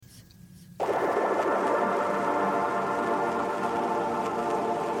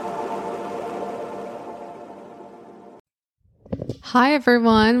Hi,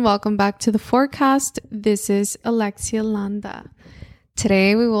 everyone. Welcome back to the forecast. This is Alexia Landa.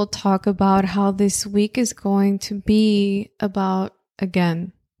 Today, we will talk about how this week is going to be about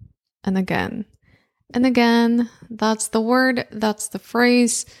again and again and again. That's the word. That's the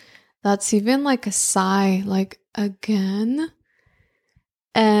phrase. That's even like a sigh, like again.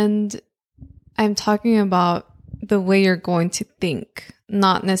 And I'm talking about the way you're going to think,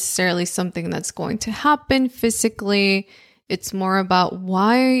 not necessarily something that's going to happen physically. It's more about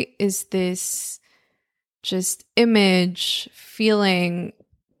why is this just image, feeling,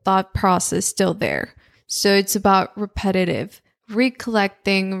 thought process still there? So it's about repetitive,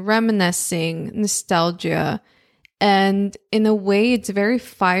 recollecting, reminiscing, nostalgia. And in a way, it's very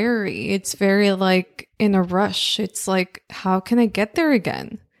fiery. It's very like in a rush. It's like, how can I get there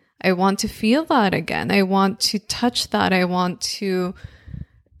again? I want to feel that again. I want to touch that. I want to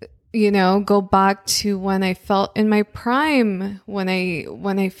go back to when I felt in my prime, when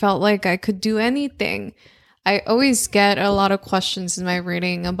I felt like I could do anything. I always get a lot of questions in my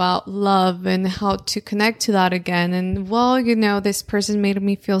reading about love and how to connect to that again. And this person made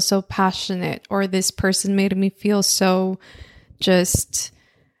me feel so passionate, or this person made me feel so just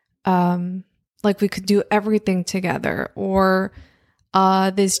like we could do everything together, or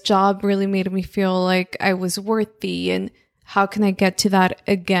this job really made me feel like I was worthy, and how can I get to that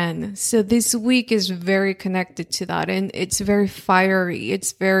again? So this week is very connected to that, and it's very fiery.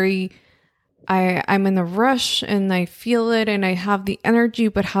 It's very, I'm in a rush and I feel it and I have the energy,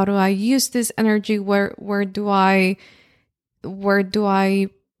 but how do I use this energy? Where do I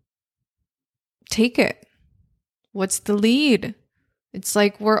take it? What's the lead? It's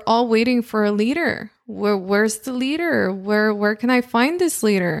like we're all waiting for a leader. Where's the leader? Where can I find this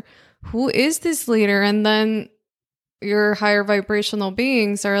leader? Who is this leader? And then your higher vibrational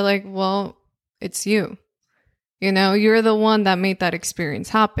beings are like, well, it's you. You're the one that made that experience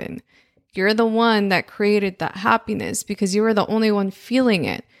happen. You're the one that created that happiness because you were the only one feeling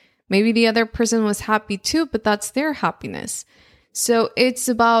it. Maybe the other person was happy too, but that's their happiness. So it's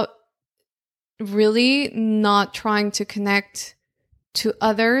about really not trying to connect to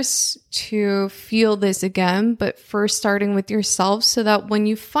others to feel this again, but first starting with yourself so that when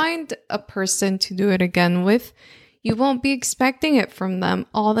you find a person to do it again with, you won't be expecting it from them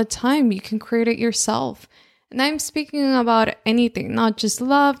all the time. You can create it yourself. And I'm speaking about anything, not just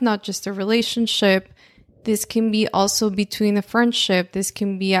love, not just a relationship. This can be also between a friendship. This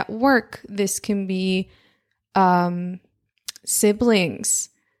can be at work. This can be siblings.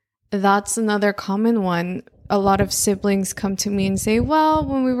 That's another common one. A lot of siblings come to me and say, well,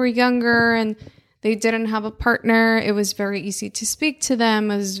 when we were younger and they didn't have a partner, it was very easy to speak to them.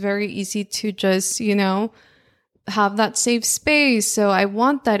 It was very easy to just, have that safe space. So I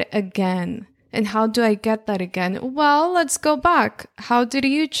want that again. And how do I get that again? Well, let's go back. How did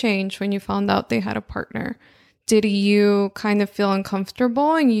you change when you found out they had a partner? Did you kind of feel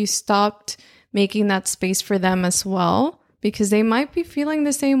uncomfortable and you stopped making that space for them as well? Because they might be feeling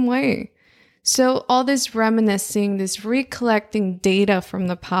the same way. So all this reminiscing, this recollecting data from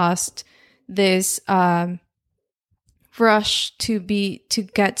the past, this rush to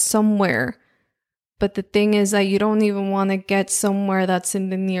get somewhere. But the thing is that you don't even want to get somewhere that's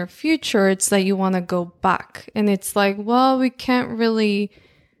in the near future. It's that you want to go back. And it's like, well, we can't really,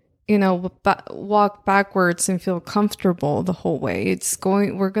 walk backwards and feel comfortable the whole way.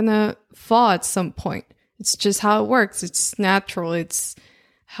 We're going to fall at some point. It's just how it works. It's natural. It's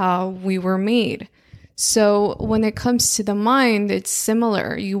how we were made. So when it comes to the mind, it's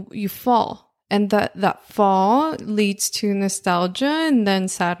similar. You fall. And that fall leads to nostalgia and then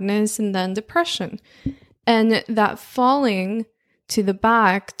sadness and then depression. And that falling to the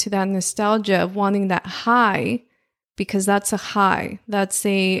back, to that nostalgia of wanting that high, because that's a high. That's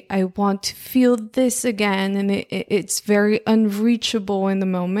I want to feel this again. And it's very unreachable in the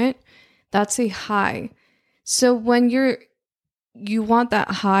moment. That's a high. So when you want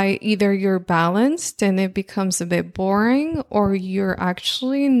that high, either you're balanced and it becomes a bit boring, or you're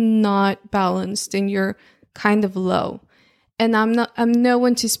actually not balanced and you're kind of low. And I'm no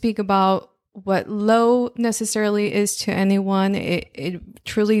one to speak about what low necessarily is to anyone. It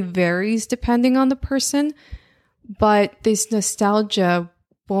truly varies depending on the person, but this nostalgia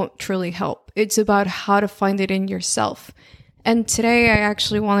won't truly help. It's about how to find it in yourself. And today I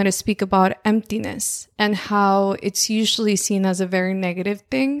actually wanted to speak about emptiness and how it's usually seen as a very negative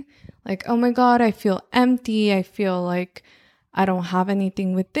thing. Like, oh my God, I feel empty. I feel like I don't have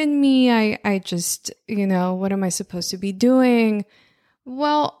anything within me. I just, what am I supposed to be doing?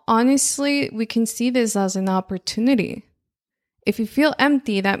 Well, honestly, we can see this as an opportunity. If you feel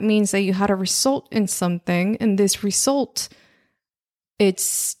empty, that means that you had a result in something, and this result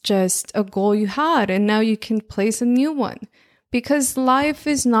it's just a goal you had and now you can place a new one. Because life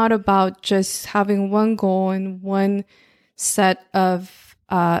is not about just having one goal and one set of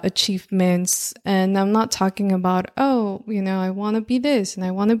achievements. And I'm not talking about, oh, I want to be this and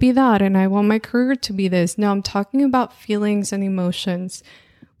I want to be that and I want my career to be this. No, I'm talking about feelings and emotions.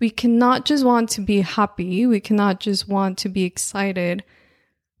 We cannot just want to be happy. We cannot just want to be excited.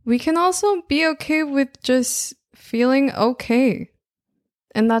 We can also be okay with just feeling okay.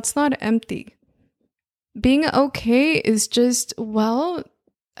 And that's not empty. Being okay is just, well,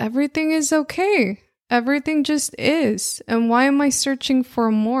 everything is okay. Everything just is. And why am I searching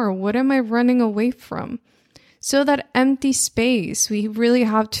for more? What am I running away from? So that empty space, we really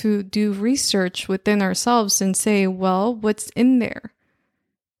have to do research within ourselves and say, well, what's in there?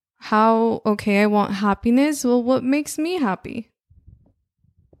 I want happiness. Well, what makes me happy?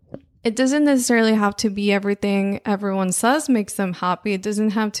 It doesn't necessarily have to be everything everyone says makes them happy. It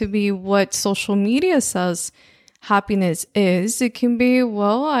doesn't have to be what social media says happiness is. It can be,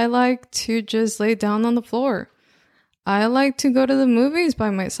 well, I like to just lay down on the floor. I like to go to the movies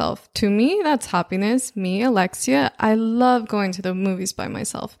by myself. To me, that's happiness. Me, Alexia, I love going to the movies by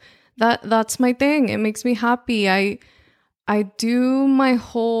myself. That's my thing. It makes me happy. I do my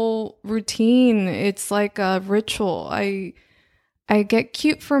whole routine. It's like a ritual. I get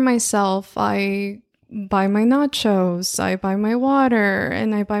cute for myself. I buy my nachos, I buy my water,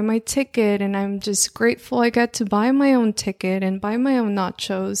 and I buy my ticket. And I'm just grateful I get to buy my own ticket and buy my own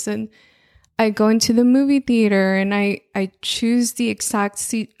nachos. And I go into the movie theater and I choose the exact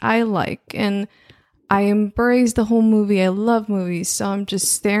seat I like. And I embrace the whole movie. I love movies. So I'm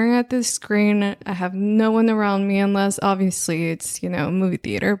just staring at this screen. I have no one around me unless obviously it's, a movie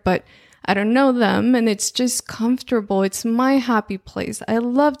theater, but I don't know them and it's just comfortable. It's my happy place. I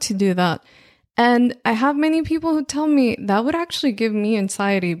love to do that. And I have many people who tell me that would actually give me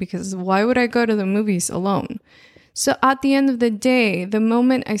anxiety because why would I go to the movies alone? So at the end of the day, the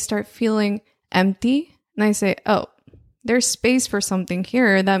moment I start feeling empty and I say, oh, there's space for something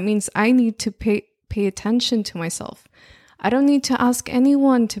here, that means I need to pay attention to myself. I don't need to ask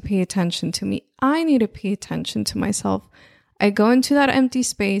anyone to pay attention to me. I need to pay attention to myself. I go into that empty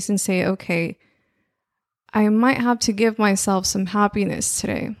space and say, okay, I might have to give myself some happiness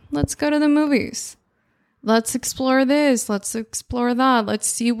today. Let's go to the movies. Let's explore this. Let's explore that. Let's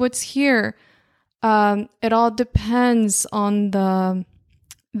see what's here. It all depends on the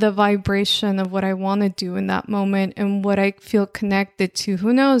vibration of what I want to do in that moment and what I feel connected to.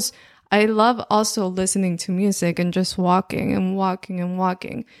 Who knows? I love also listening to music and just walking and walking and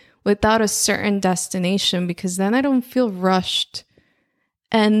walking without a certain destination because then I don't feel rushed.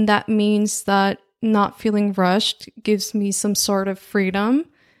 And that means that not feeling rushed gives me some sort of freedom.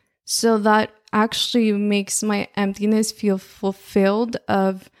 So that actually makes my emptiness feel fulfilled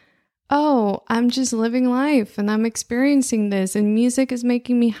of, oh, I'm just living life and I'm experiencing this and music is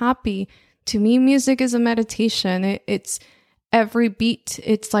making me happy. To me, music is a meditation. It's every beat.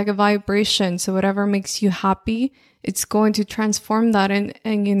 It's like a vibration. So whatever makes you happy, it's going to transform that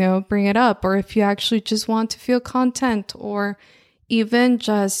and bring it up. Or if you actually just want to feel content or even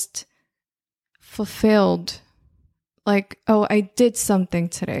just fulfilled, like, oh, I did something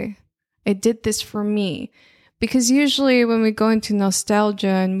today. I did this for me. Because usually when we go into nostalgia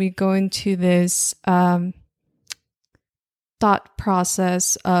and we go into this thought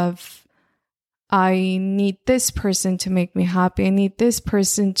process of, I need this person to make me happy. I need this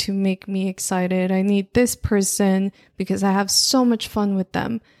person to make me excited. I need this person because I have so much fun with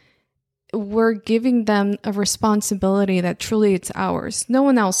them. We're giving them a responsibility that truly it's ours. No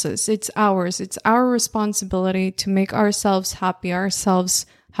one else's. It's ours. It's our responsibility to make ourselves happy, ourselves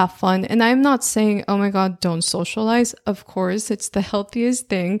have fun. And I'm not saying, oh my God, don't socialize. Of course, it's the healthiest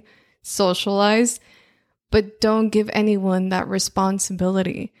thing. Socialize, but don't give anyone that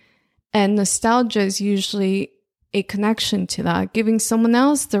responsibility. And nostalgia is usually a connection to that, giving someone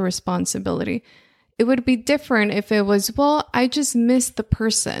else the responsibility. It would be different if it was, well, I just miss the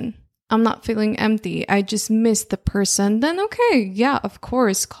person. I'm not feeling empty. I just miss the person. Then okay, yeah, of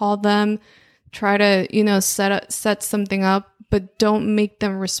course, call them, try to, set something up, but don't make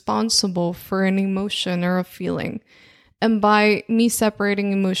them responsible for an emotion or a feeling. And by me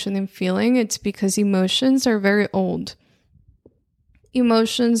separating emotion and feeling, it's because emotions are very old.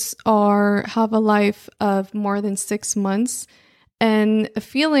 Emotions have a life of more than 6 months, and a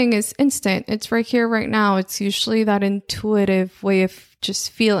feeling is instant. It's right here, right now. It's usually that intuitive way of just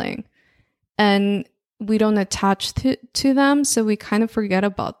feeling, and we don't attach to them, so we kind of forget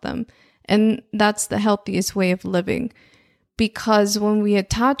about them. And that's the healthiest way of living, because when we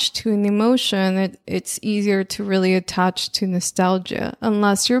attach to an emotion, it's easier to really attach to nostalgia.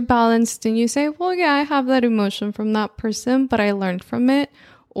 Unless you're balanced and you say, well, yeah, I have that emotion from that person, but I learned from it,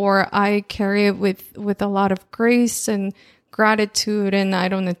 or I carry it with a lot of grace and gratitude, and I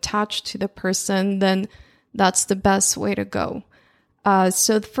don't attach to the person, then that's the best way to go.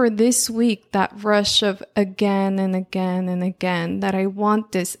 So for this week, that rush of again and again and again, that I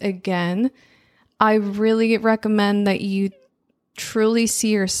want this again, I really recommend that you truly see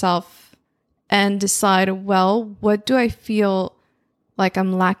yourself and decide, well, what do I feel like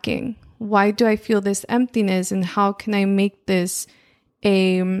I'm lacking? Why do I feel this emptiness? And how can I make this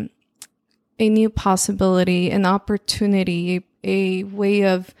a new possibility, an opportunity, a way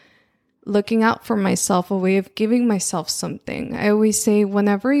of looking out for myself, a way of giving myself something. I always say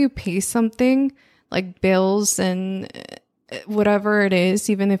whenever you pay something like bills and whatever it is,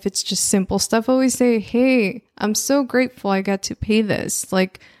 even if it's just simple stuff, I always say, hey, I'm so grateful I got to pay this.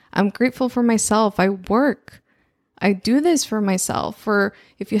 Like, I'm grateful for myself. I work. I do this for myself. Or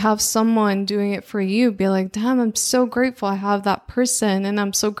if you have someone doing it for you, be like, damn, I'm so grateful I have that person. And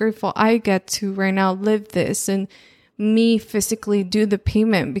I'm so grateful I get to right now live this and me physically do the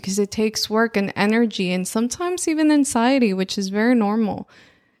payment, because it takes work and energy and sometimes even anxiety, which is very normal.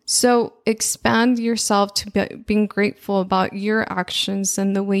 So expand yourself to being grateful about your actions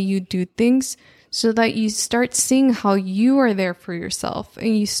and the way you do things, so that you start seeing how you are there for yourself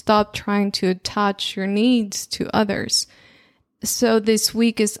and you stop trying to attach your needs to others. So this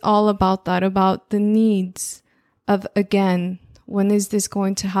week is all about that, about the needs of again. When is this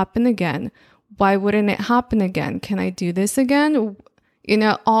going to happen again? Why wouldn't it happen again? Can I do this again? You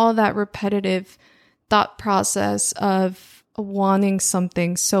know, all that repetitive thought process of wanting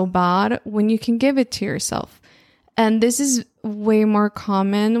something so bad when you can give it to yourself. And this is way more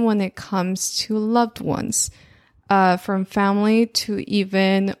common when it comes to loved ones, from family to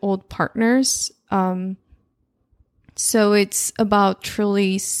even old partners. So it's about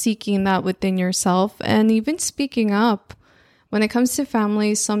truly seeking that within yourself and even speaking up. When it comes to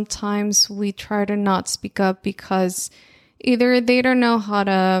family, sometimes we try to not speak up because either they don't know how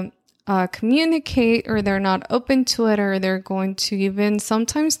to communicate, or they're not open to it, or they're going to even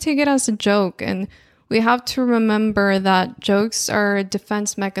sometimes take it as a joke. And we have to remember that jokes are a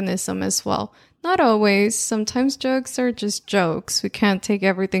defense mechanism as well. Not always. Sometimes jokes are just jokes. We can't take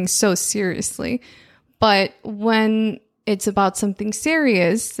everything so seriously. But when it's about something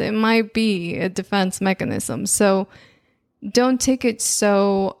serious, it might be a defense mechanism. So don't take it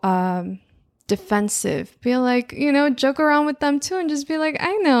so defensive. Be like, joke around with them too and just be like,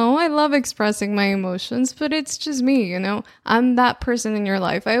 I know, I love expressing my emotions, but it's just me, I'm that person in your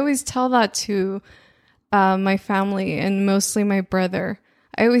life. I always tell that to my family and mostly my brother.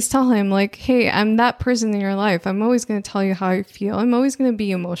 I always tell him like, hey, I'm that person in your life. I'm always going to tell you how I feel. I'm always going to be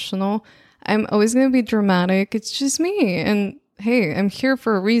emotional. I'm always going to be dramatic. It's just me. And hey, I'm here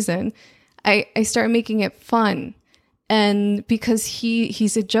for a reason. I start making it fun. And because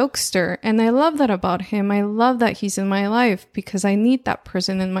he's a jokester, and I love that about him. I love that he's in my life because I need that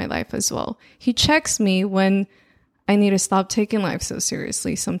person in my life as well. He checks me when I need to stop taking life so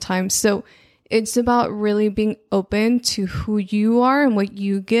seriously sometimes. So it's about really being open to who you are and what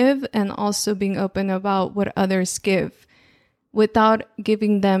you give, and also being open about what others give without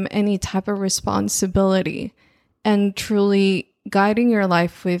giving them any type of responsibility, and truly guiding your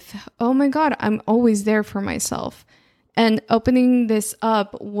life with, oh my God, I'm always there for myself. And opening this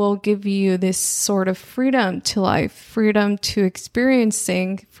up will give you this sort of freedom to life, freedom to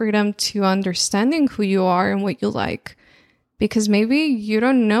experiencing, freedom to understanding who you are and what you like. Because maybe you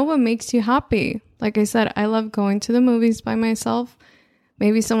don't know what makes you happy. Like I said, I love going to the movies by myself.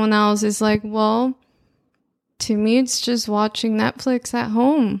 Maybe someone else is like, well, to me, it's just watching Netflix at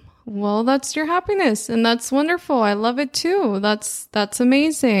home. Well, that's your happiness, and that's wonderful. I love it too. That's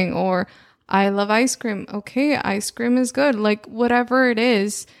amazing. Or I love ice cream. Okay, ice cream is good. Like whatever it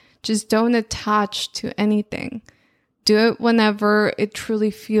is, just don't attach to anything. Do it whenever it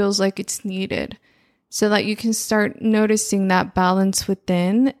truly feels like it's needed, so that you can start noticing that balance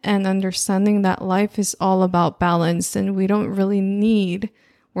within and understanding that life is all about balance, and we don't really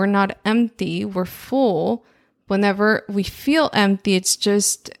we're not empty, we're full. Whenever we feel empty, it's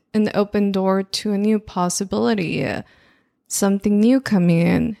just an open door to a new possibility, something new coming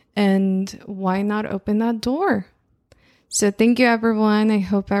in. And why not open that door? So thank you, everyone. I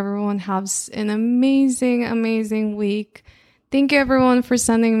hope everyone has an amazing, amazing week. Thank you, everyone, for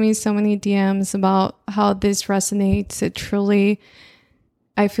sending me so many DMs about how this resonates.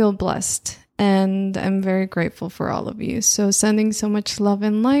 I feel blessed, and I'm very grateful for all of you. So sending so much love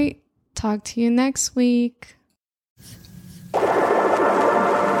and light. Talk to you next week.